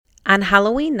On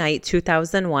Halloween night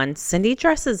 2001, Cindy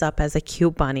dresses up as a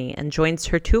cute bunny and joins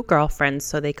her two girlfriends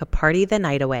so they could party the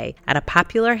night away at a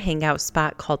popular hangout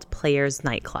spot called Players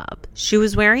Nightclub. She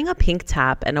was wearing a pink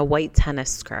top and a white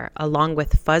tennis skirt, along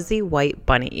with fuzzy white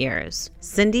bunny ears.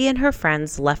 Cindy and her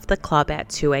friends left the club at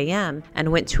 2 a.m.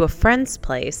 and went to a friend's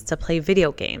place to play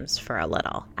video games for a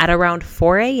little. At around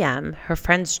 4 a.m., her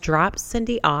friends drop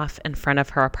Cindy off in front of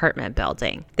her apartment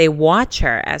building. They watch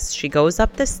her as she goes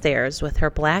up the stairs with her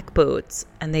black boots,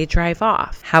 and they drive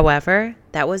off. However,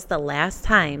 that was the last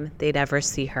time they'd ever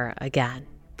see her again.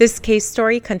 This case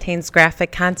story contains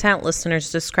graphic content.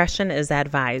 Listener's discretion is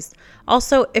advised.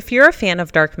 Also, if you're a fan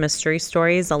of dark mystery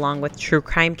stories along with true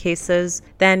crime cases,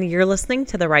 then you're listening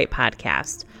to the right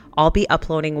podcast. I'll be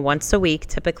uploading once a week,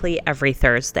 typically every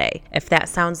Thursday. If that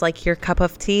sounds like your cup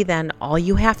of tea, then all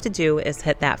you have to do is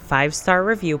hit that 5-star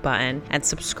review button and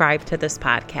subscribe to this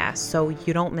podcast so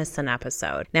you don't miss an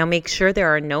episode. Now make sure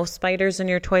there are no spiders in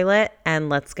your toilet, and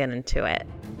let's get into it.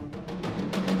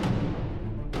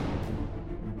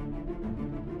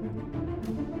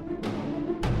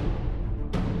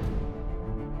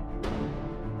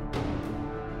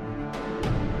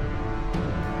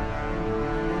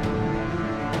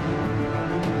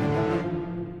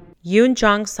 Yoon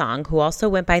Jong-sung, who also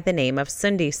went by the name of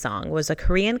Cindy Song, was a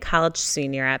Korean college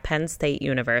senior at Penn State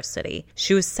University.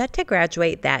 She was set to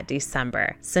graduate that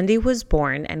December. Cindy was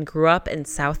born and grew up in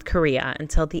South Korea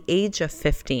until the age of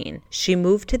 15. She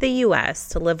moved to the U.S.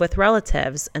 to live with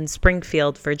relatives in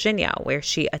Springfield, Virginia, where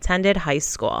she attended high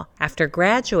school. After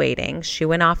graduating, she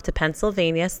went off to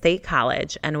Pennsylvania State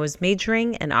College and was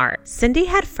majoring in art. Cindy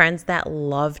had friends that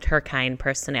loved her kind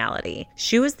personality.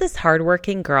 She was this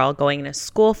hardworking girl going to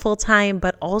school full-time,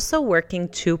 but also working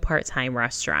 2 part-time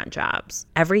restaurant jobs.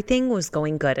 Everything was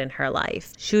going good in her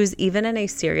life. She was even in a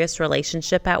serious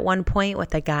relationship at one point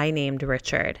with a guy named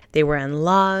Richard. They were in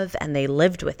love and they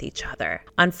lived with each other.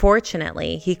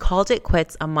 Unfortunately, he called it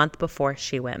quits a month before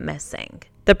she went missing.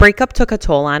 The breakup took a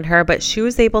toll on her, but she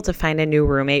was able to find a new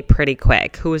roommate pretty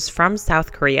quick, who was from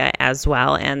South Korea as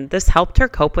well, and this helped her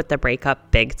cope with the breakup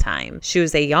big time. She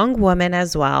was a young woman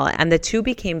as well, and the two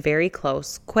became very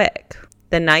close quick.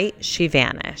 The night she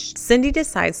vanished. Cindy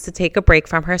decides to take a break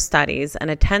from her studies and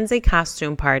attends a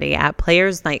costume party at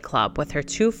Players Nightclub with her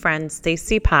 2 friends,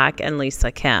 Stacy Pak and Lisa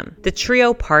Kim. The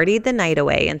trio partied the night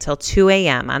away until 2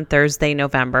 a.m. on Thursday,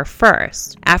 November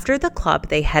 1st. After the club,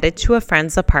 they headed to a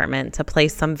friend's apartment to play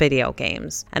some video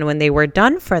games. And when they were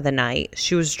done for the night,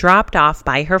 she was dropped off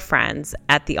by her friends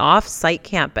at the off-site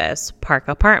campus, Park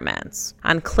Apartments,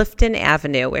 on Clifton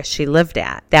Avenue where she lived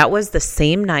at. That was the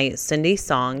same night Cindy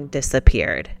Song disappeared.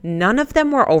 None of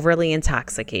them were overly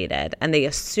intoxicated, and they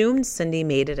assumed Cindy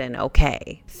made it in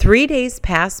okay. 3 days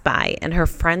pass by, and her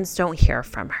friends don't hear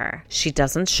from her. She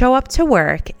doesn't show up to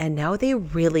work, and now they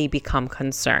really become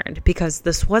concerned because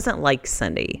this wasn't like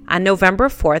Cindy. On November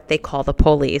 4th, they call the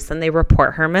police, and they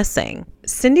report her missing.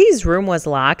 Cindy's room was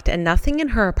locked and nothing in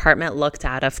her apartment looked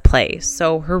out of place,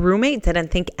 so her roommate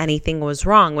didn't think anything was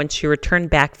wrong when she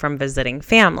returned back from visiting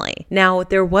family. Now,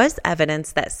 there was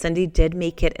evidence that Cindy did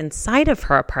make it inside of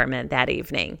her apartment that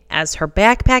evening, as her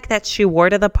backpack that she wore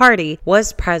to the party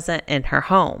was present in her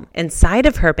home. Inside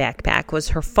of her backpack was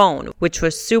her phone, which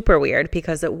was super weird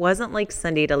because it wasn't like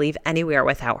Cindy to leave anywhere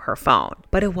without her phone.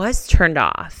 But it was turned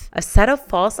off. A set of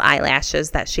false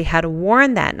eyelashes that she had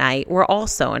worn that night were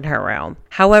also in her room.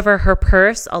 However, her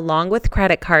purse, along with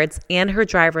credit cards and her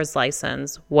driver's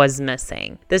license, was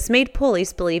missing. This made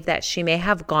police believe that she may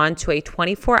have gone to a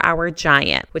 24-hour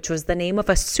Giant, which was the name of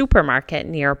a supermarket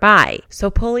nearby. So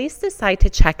police decide to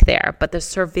check there, but the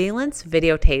surveillance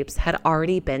videotapes had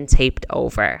already been taped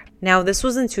over. Now, this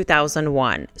was in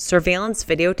 2001. Surveillance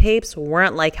videotapes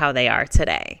weren't like how they are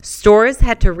today. Stores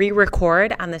had to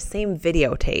re-record on the same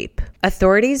videotape.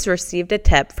 Authorities received a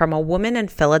tip from a woman in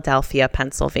Philadelphia,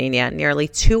 Pennsylvania, nearly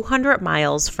 200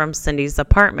 miles from Cindy's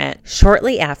apartment,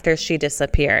 shortly after she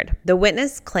disappeared. The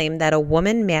witness claimed that a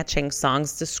woman matching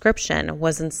Song's description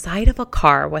was inside of a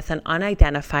car with an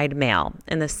unidentified male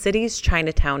in the city's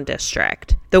Chinatown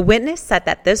district. The witness said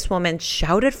that this woman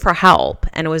shouted for help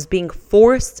and was being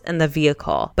forced in the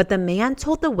vehicle, but the man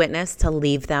told the witness to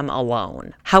leave them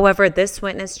alone. However, this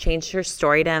witness changed her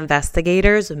story to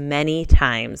investigators many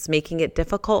times, making it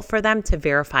difficult for them to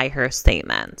verify her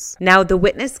statements. Now, the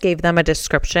witness gave them a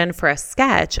description for a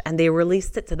sketch and they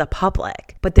released it to the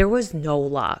public, but there was no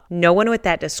luck. No one with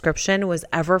that description was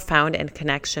ever found in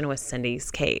connection with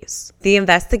Cindy's case. The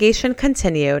investigation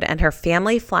continued and her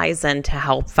family flies in to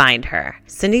help find her.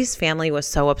 Cindy's family was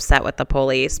so upset with the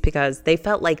police because they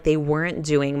felt like they weren't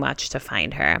doing much to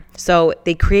find her. So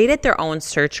they created their own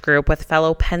search group with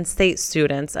fellow Penn State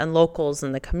students and locals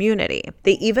in the community.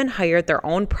 They even hired their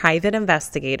own private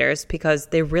investigators because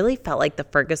they really felt like the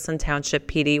Ferguson Township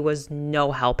PD was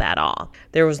no help at all.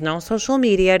 There was no social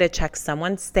media to check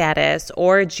someone's status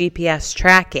or GPS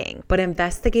tracking, but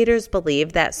investigators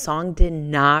believed that Song did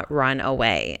not run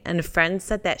away, and friends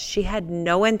said that she had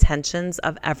no intentions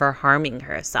of ever harming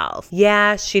herself.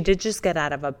 Yeah, she did just get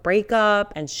out of a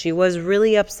breakup, and she was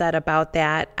really upset about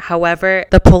that. However,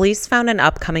 the police found an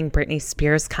upcoming Britney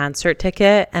Spears concert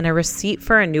ticket and a receipt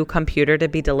for a new computer to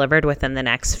be delivered within the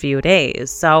next few days.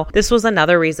 So this was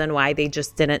another reason why they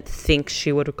just didn't think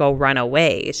she would go run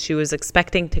away. She was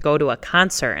expecting to go to a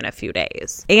concert in a few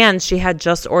days, and she had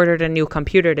just ordered a new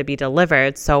computer to be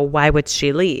delivered, so why would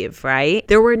she leave, right?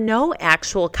 There were no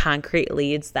actual concrete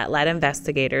leads that led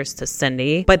investigators to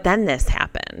Cindy, but then this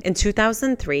happened. In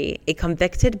 2003, a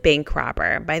convicted bank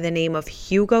robber by the name of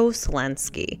Hugo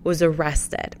Selensky was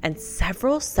arrested, and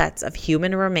several sets of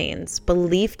human remains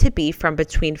believed to be from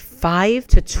between 5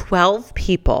 to 12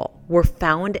 people were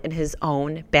found in his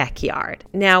own backyard.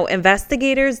 Now,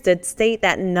 investigators did state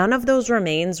that none of those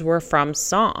remains were from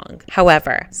Song.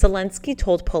 However, Selensky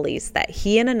told police that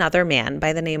he and another man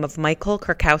by the name of Michael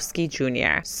Kurkowski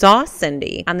Jr. saw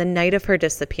Cindy on the night of her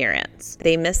disappearance.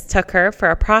 They mistook her for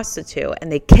a prostitute and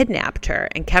they kidnapped her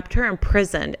and kept her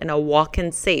imprisoned in a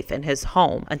walk-in safe in his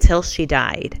home until she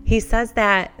died. He says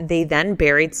that they then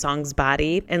buried Song's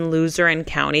body in Luzerne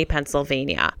County,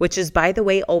 Pennsylvania, which is, by the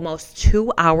way, almost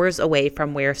 2 hours away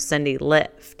from where Cindy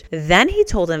lived. Then he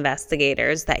told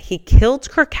investigators that he killed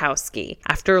Kurkowski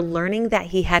after learning that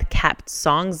he had kept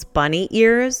Song's bunny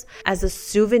ears as a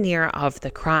souvenir of the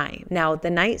crime. Now,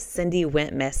 the night Cindy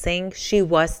went missing, she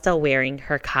was still wearing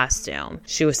her costume.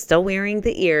 She was still wearing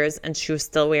the ears and she was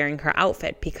still wearing her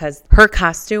outfit because her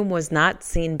costume was not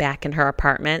seen back in her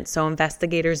apartment, so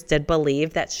investigators did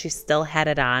believe that she still had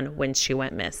it on when she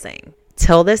went missing.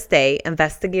 Till this day,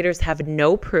 investigators have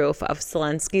no proof of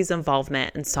Selensky's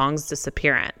involvement in Song's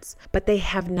disappearance, but they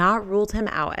have not ruled him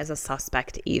out as a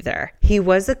suspect either. He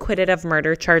was acquitted of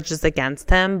murder charges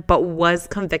against him, but was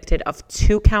convicted of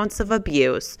 2 counts of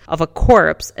abuse of a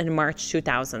corpse in March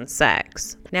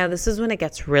 2006. Now, this is when it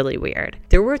gets really weird.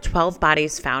 There were 12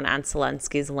 bodies found on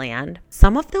Selensky's land.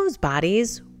 Some of those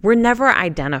bodies were never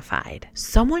identified.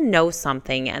 Someone knows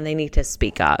something and they need to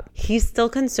speak up. He's still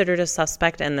considered a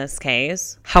suspect in this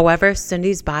case. However,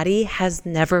 Cindy's body has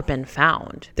never been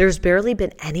found. There's barely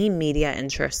been any media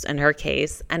interest in her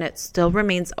case, and it still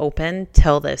remains open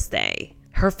till this day.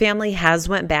 Her family has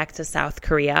went back to South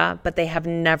Korea, but they have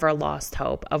never lost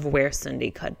hope of where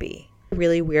Cindy could be.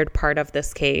 Really weird part of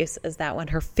this case is that when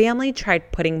her family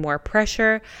tried putting more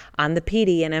pressure on the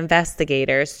PD and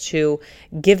investigators to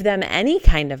give them any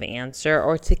kind of answer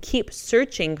or to keep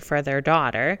searching for their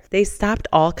daughter, they stopped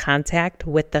all contact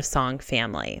with the Song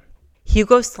family.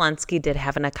 Hugo Selensky did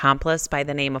have an accomplice by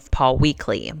the name of Paul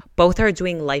Weekly. Both are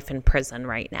doing life in prison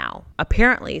right now.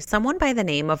 Apparently, someone by the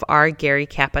name of R. Gary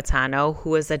Capitano,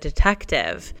 who is a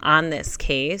detective on this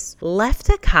case, left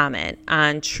a comment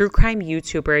on true crime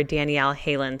YouTuber Danielle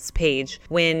Halen's page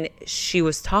when she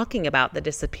was talking about the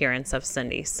disappearance of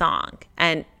Cindy Song.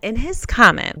 And in his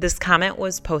comment, this comment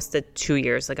was posted 2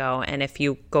 years ago, and if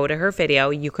you go to her video,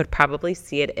 you could probably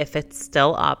see it if it's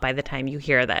still up by the time you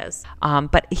hear this.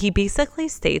 But he basically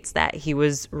states that he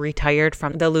was retired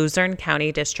from the Luzerne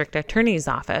County District Attorney's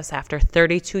Office after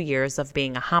 32 years of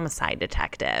being a homicide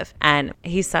detective. And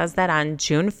he says that on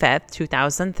June 5th,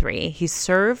 2003, he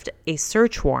served a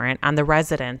search warrant on the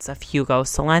residence of Hugo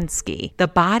Selensky. The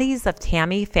bodies of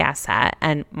Tammy Fassett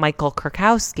and Michael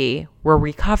Kurkowski were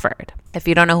recovered. If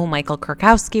you don't know who Michael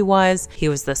Kurkowski was, he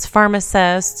was this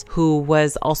pharmacist who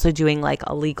was also doing like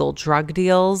illegal drug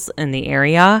deals in the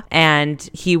area. And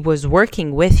he was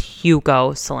working with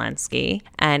Hugo Selensky,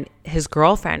 and his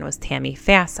girlfriend was Tammy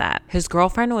Fassett. His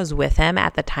girlfriend was with him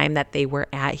at the time that they were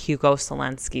at Hugo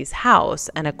Selensky's house.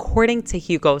 And according to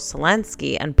Hugo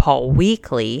Selensky and Paul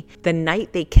Weekly, the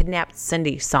night they kidnapped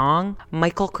Cindy Song,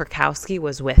 Michael Kurkowski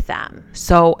was with them.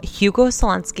 So Hugo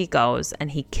Selensky goes and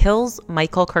he kills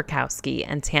Michael Kurkowski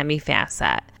and Tammy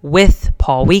Fassett with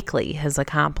Paul Weekly, his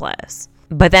accomplice.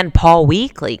 But then Paul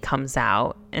Weekly comes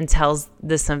out and tells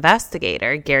this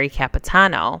investigator, Gary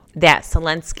Capitano, that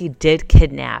Selensky did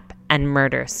kidnap and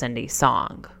murder Cindy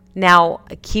Song. Now,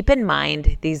 keep in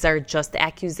mind, these are just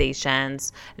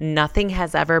accusations. Nothing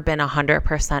has ever been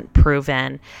 100%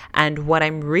 proven. And what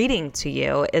I'm reading to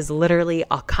you is literally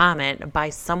a comment by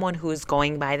someone who is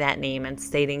going by that name and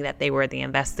stating that they were the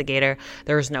investigator.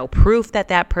 There's no proof that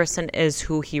that person is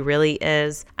who he really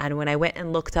is. And when I went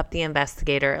and looked up the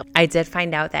investigator, I did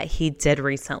find out that he did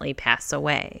recently pass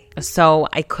away. So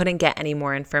I couldn't get any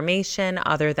more information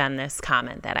other than this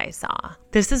comment that I saw.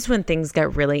 This is when things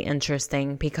get really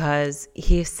interesting because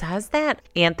he says that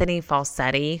Anthony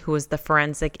Falsetti, who is the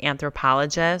forensic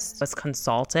anthropologist, was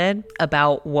consulted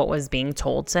about what was being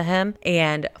told to him.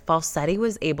 And Falsetti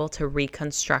was able to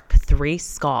reconstruct 3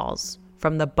 skulls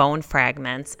from the bone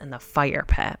fragments in the fire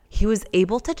pit. He was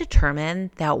able to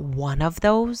determine that one of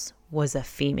those was a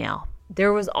female.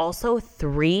 There was also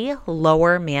 3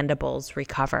 lower mandibles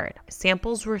recovered.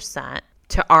 Samples were sent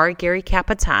to R. Gary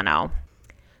Capitano.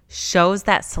 Shows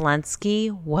that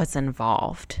Selensky was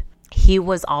involved. He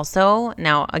was also,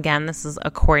 now again, this is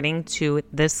according to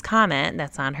this comment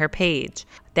that's on her page,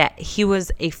 that he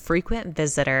was a frequent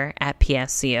visitor at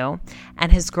PSU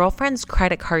and his girlfriend's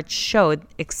credit card showed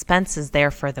expenses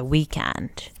there for the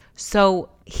weekend. So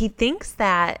he thinks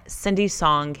that Cindy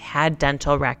Song had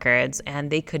dental records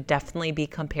and they could definitely be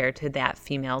compared to that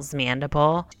female's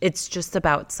mandible. It's just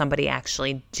about somebody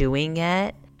actually doing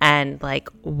it. And like,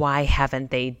 why haven't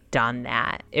they done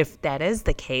that? If that is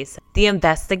the case, the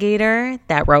investigator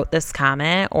that wrote this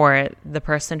comment or the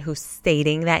person who's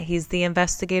stating that he's the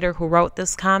investigator who wrote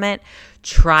this comment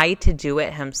tried to do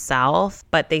it himself,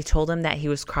 but they told him that he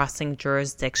was crossing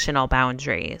jurisdictional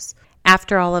boundaries.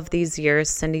 After all of these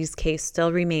years, Cindy's case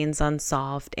still remains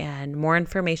unsolved, and more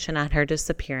information on her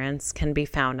disappearance can be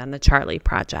found on the Charley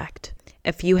Project.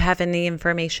 If you have any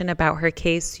information about her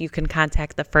case, you can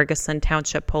contact the Ferguson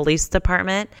Township Police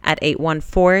Department at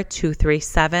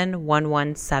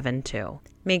 814-237-1172.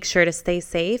 Make sure to stay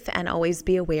safe and always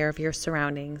be aware of your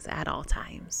surroundings at all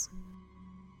times.